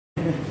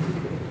My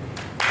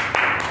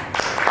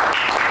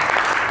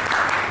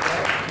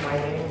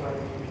name,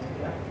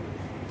 yeah.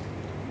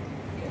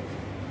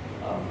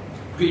 Okay.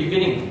 Good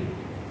evening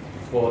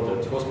for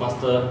the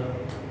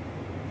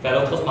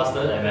fellow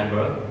Toastmaster and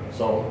member.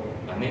 So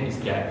my name is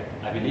Jack.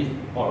 I believe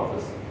all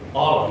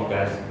of you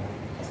guys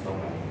has known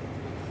my name.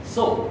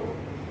 So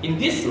in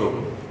this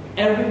room,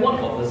 every one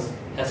of us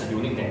has a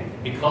unique name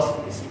because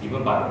it's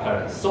given by our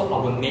parents. So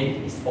our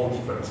name is all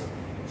different.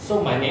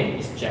 So my name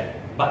is Jack,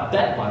 but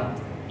that one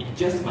is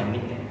just my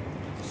nickname.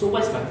 So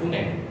what's my full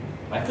name?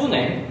 My full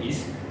name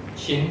is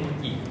Chin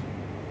E.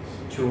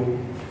 2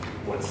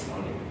 words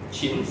only.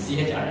 Chin,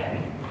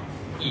 C-H-I-N,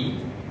 E,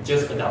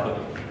 just a double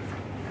E.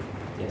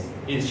 Yes,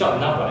 it's short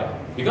enough,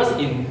 right? Because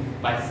in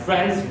my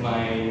friends,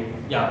 my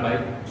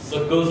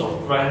circles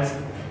of friends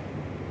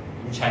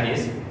in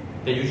Chinese,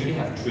 they usually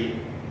have 3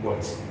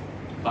 words,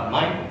 but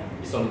mine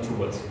is only 2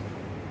 words.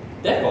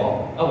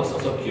 Therefore, I was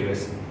also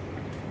curious,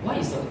 why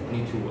is it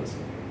only 2 words?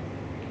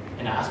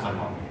 And I asked my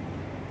mom,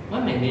 why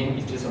my name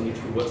is just only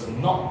 2 words,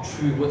 not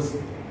 3 words?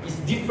 It's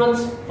different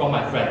from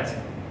my friends,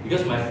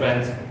 because my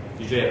friends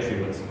usually have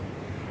 3 words.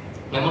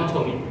 My mom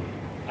told me,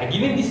 I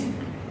given this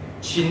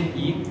Chin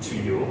E to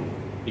you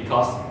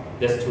because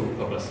there's 2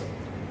 purposes.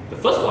 The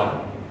first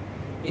one,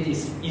 it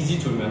is easy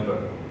to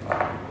remember.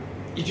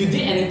 If you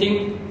did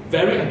anything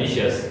very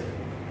ambitious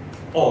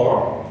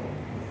or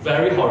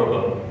very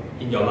horrible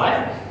in your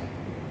life,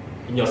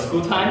 in your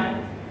school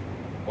time,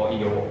 or in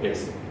your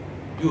workplace,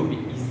 you will be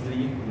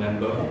easily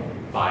remembered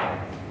by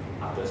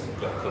others,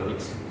 your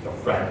colleagues, your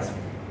friends,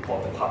 or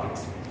the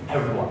publics,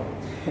 everyone.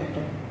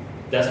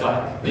 That's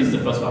why this is the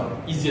first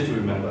one, easier to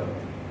remember.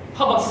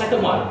 How about the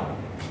second one?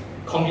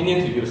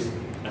 Convenient to use.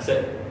 I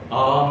said,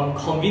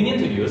 convenient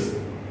to use,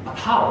 but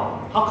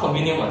how? How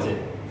convenient was it?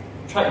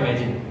 Try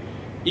imagine.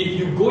 If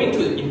you go into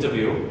the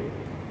interview,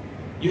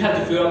 you have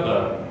to fill up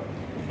a,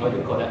 what do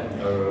you call that?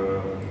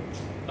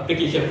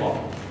 Application form.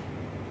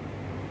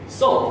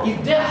 So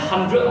if there are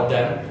 100 of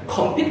them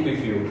compete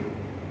with you,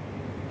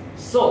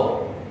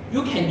 so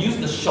you can use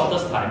the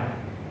shortest time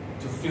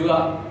to fill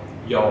up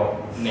your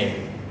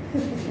name.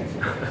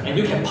 And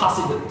you can pass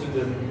it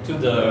to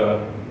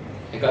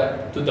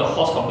the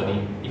host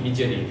company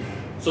immediately.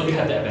 So you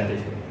have the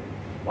advantage.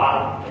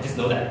 Wow, I just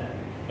know that.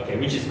 Okay,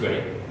 which is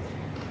great.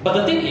 But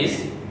the thing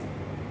is,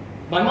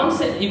 my mom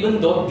said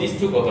even though these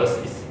 2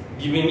 purposes is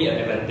giving me an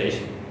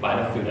advantage, but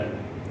I don't feel that.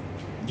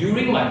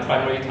 During my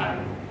primary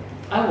time,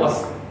 I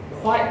was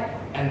quite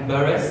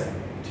embarrassed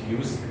to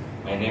use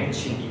my name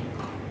Chin E.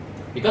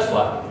 Because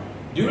what?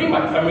 During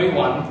my primary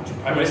 1 to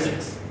primary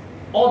 6,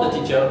 all the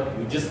teacher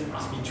would just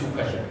ask me 2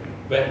 questions.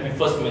 When we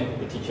first met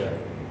the teacher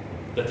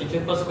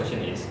first question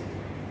is,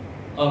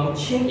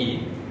 Chin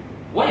E,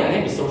 why your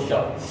name is so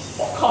short?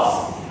 Of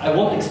course, I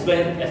won't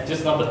explain as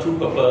just now the 2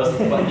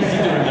 purposes, but easy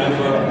to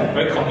remember,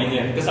 very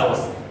convenient, because I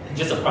was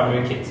just a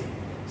primary kid.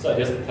 So I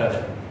just tell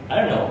them, I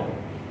don't know,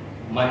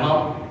 my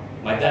mom,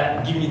 my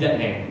dad give me that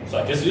name, so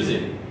I just use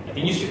it. I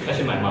think you should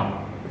question my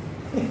mom.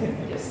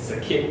 Yes, it's a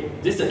kid.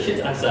 This is a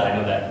kid's answer, I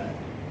know that.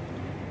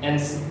 And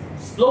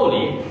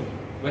slowly,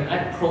 when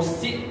I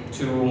proceed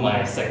to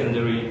my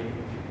secondary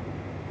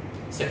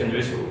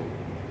school,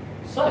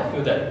 so I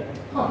feel that,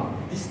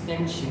 this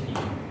name Chin E.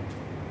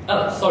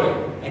 Sorry,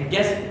 I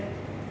guess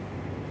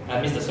I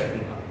missed the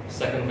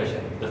second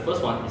question. The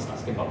first one is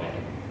asking about my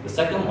name. The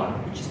second one,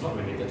 which is not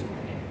related to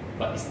my name,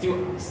 but it still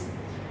asks.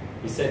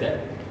 We said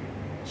that,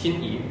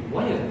 Chin E,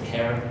 why your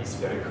hair is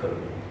very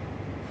curly?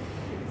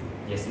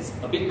 Yes, it's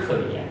a bit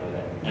curly, I know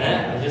that.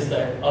 And I just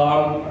like,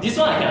 this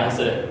one I can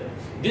answer.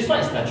 This one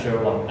is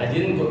natural one. I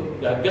didn't go,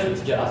 because the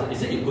teacher asked,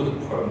 is it you go to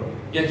perm?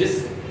 Yeah,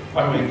 just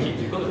primary kid,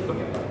 you go to perm,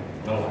 you're like,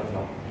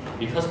 no.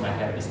 Because my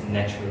hair is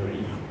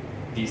naturally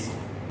this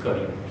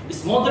curly.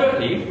 It's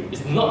moderately,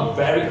 it's not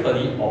very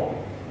curly or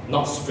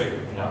not straight,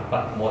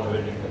 but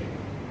moderately curly.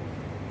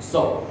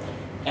 So,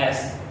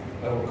 as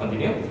I will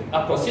continue,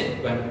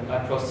 when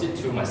I proceed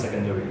to my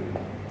secondary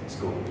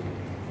school.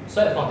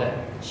 So I found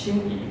that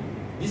Chin E,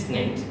 this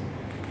name,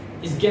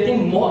 is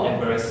getting more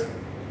embarrassed.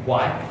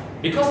 Why?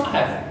 Because I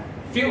have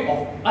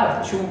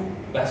 2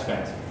 best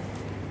friends.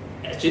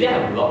 Actually, I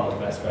have a lot of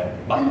best friends,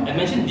 but I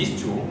mentioned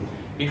these 2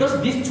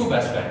 because these 2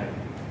 best friends,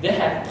 they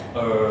have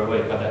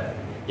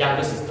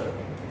younger sister.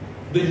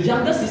 The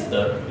younger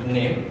sister, the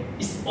name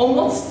is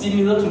almost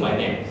similar to my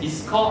name.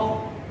 It's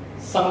called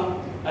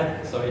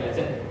I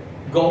said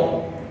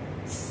Go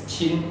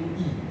Chin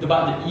E.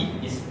 But the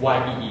E is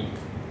Y-E-E.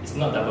 It's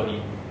not double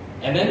E.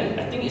 And then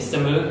I think it's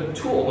similar.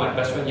 2 of my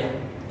best friends,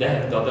 they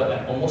have a daughter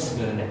and almost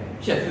similar name.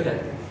 I feel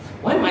that.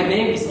 Why my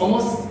name is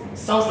almost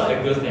sounds like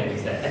a girl's name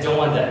instead? I don't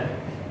want that.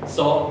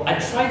 So I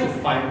try to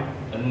find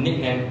a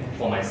nickname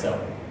for myself.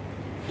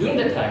 During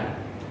that time,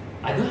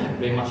 I don't have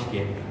very much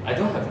game. I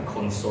don't have a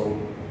console.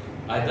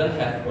 I don't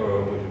have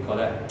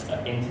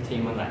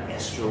entertainment like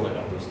Astro and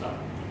all those stuff.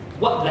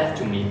 What left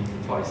to me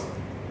choice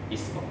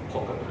is a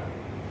poker card.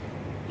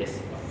 Yes,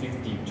 a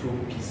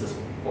 52 pieces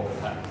poker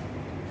card.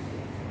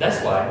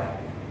 That's why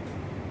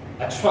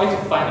I try to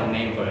find a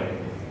name for it.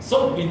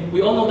 So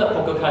we all know that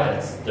poker card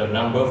has the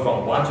number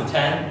from 1 to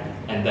 10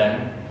 and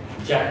then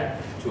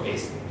Jack to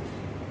Ace.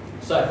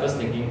 So I first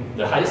thinking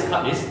the highest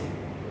card is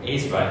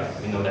Ace, right?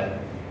 We know that.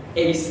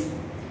 Ace.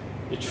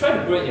 You try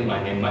to put it in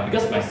my name,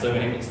 because my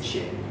surname is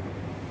Chin.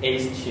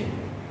 Ace Chin.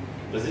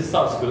 Does this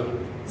sound good?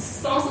 It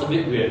sounds a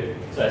bit weird.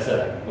 So I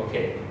said like,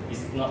 okay,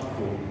 it's not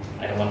cool.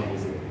 I don't want to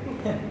use it.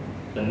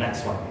 The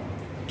next one.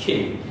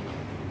 King.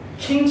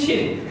 King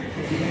Chin.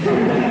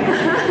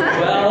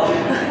 Well,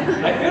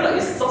 I feel like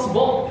it sounds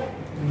more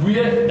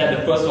weird than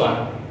the first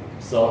one.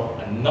 So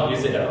I'm not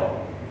using it at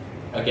all.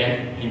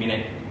 Again,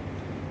 eliminate.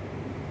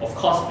 Of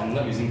course, I'm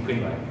not using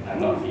Queen, right? I'm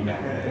not a female,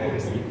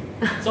 obviously.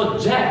 So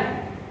Jack.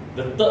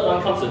 The third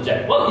one comes to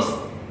Jack. Well, it's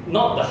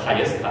not the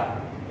highest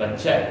card, but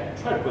Jack,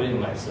 try to put it in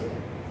my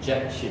surname.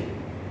 Jack Chin.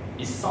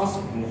 It sounds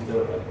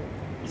smoother, right?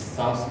 It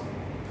sounds,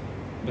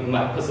 in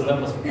my personal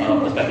perspective,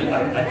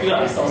 I feel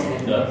like it sounds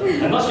smoother.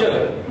 I'm not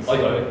sure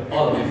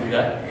all of you feel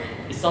that.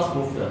 It sounds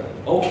smoother.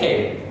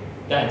 Okay,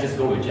 then I just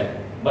go with Jack.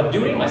 But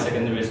during my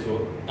secondary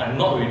school, I'm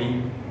not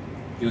really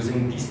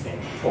using this name,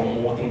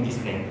 promoting this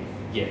name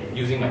yet,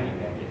 using my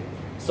nickname yet.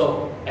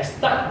 So I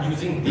start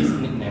using this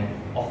nickname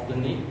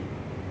oftenly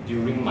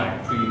during my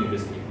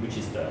pre-university, which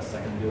is the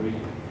secondary,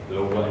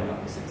 lower and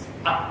upper six,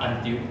 up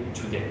until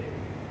today.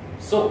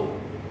 So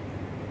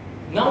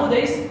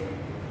nowadays,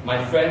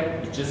 my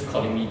friend is just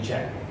calling me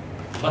Jack.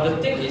 But the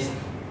thing is,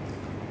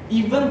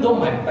 even though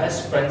my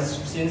best friends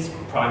since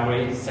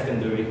primary,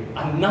 secondary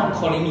are now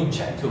calling me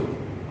Jack too,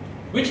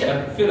 which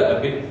I feel like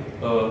a bit,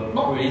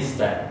 not really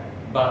sad,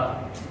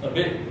 but a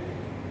bit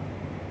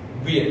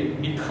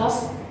weird,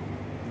 because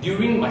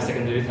during my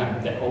secondary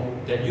time,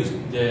 they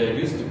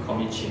used to call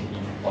me Chin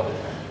all the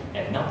time,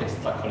 and now they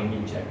start calling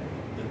me Jack.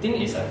 The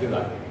thing is, I feel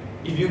like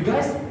if you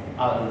guys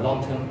are a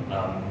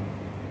long-term,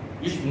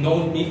 you should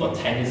know me for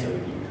 10 years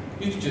already.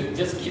 You should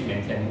just keep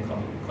maintaining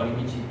calling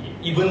me Chin,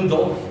 even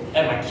though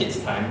at my kids'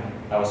 time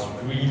I was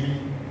really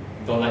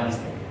don't like this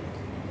name.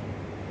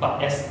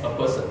 But as a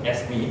person,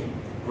 as me,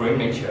 growing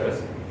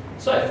matures,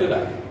 so I feel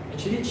like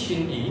actually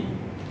Chin E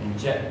and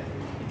Jack,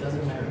 it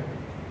doesn't matter.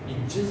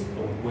 It's just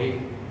a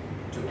way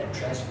to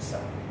address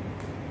yourself.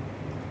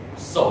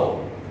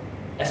 So,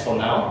 as for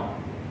now,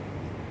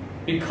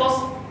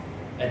 because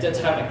at that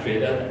time I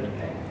created a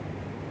nickname,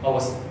 I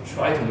was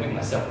trying to make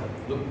myself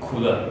look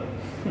cooler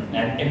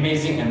and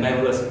amazing and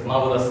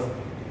marvelous.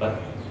 But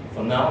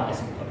for now,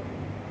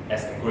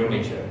 as a growing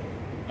mature,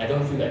 I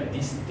don't feel like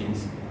these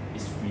things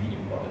is really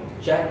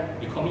important.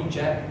 Jack, you call me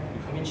Jack,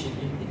 you call me Chin,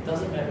 it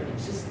doesn't matter.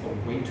 It's just a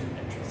way to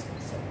address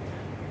yourself.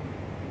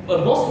 But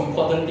the most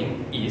important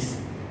thing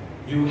is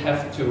you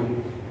have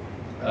to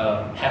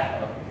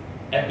have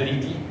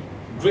ability,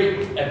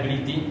 great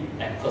ability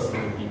and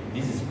personality.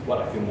 This is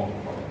what I feel more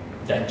important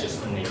than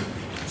just a name.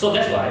 So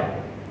that's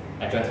why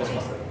I joined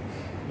Toastmaster.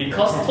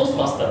 Because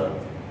Toastmaster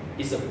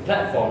is a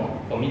platform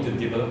for me to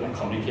develop my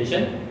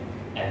communication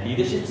and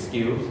leadership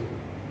skills,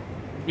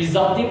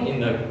 resulting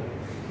in a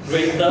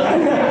greater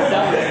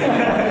self-esteem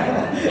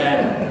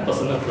and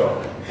personal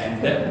growth.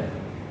 And that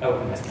will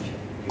be my speech.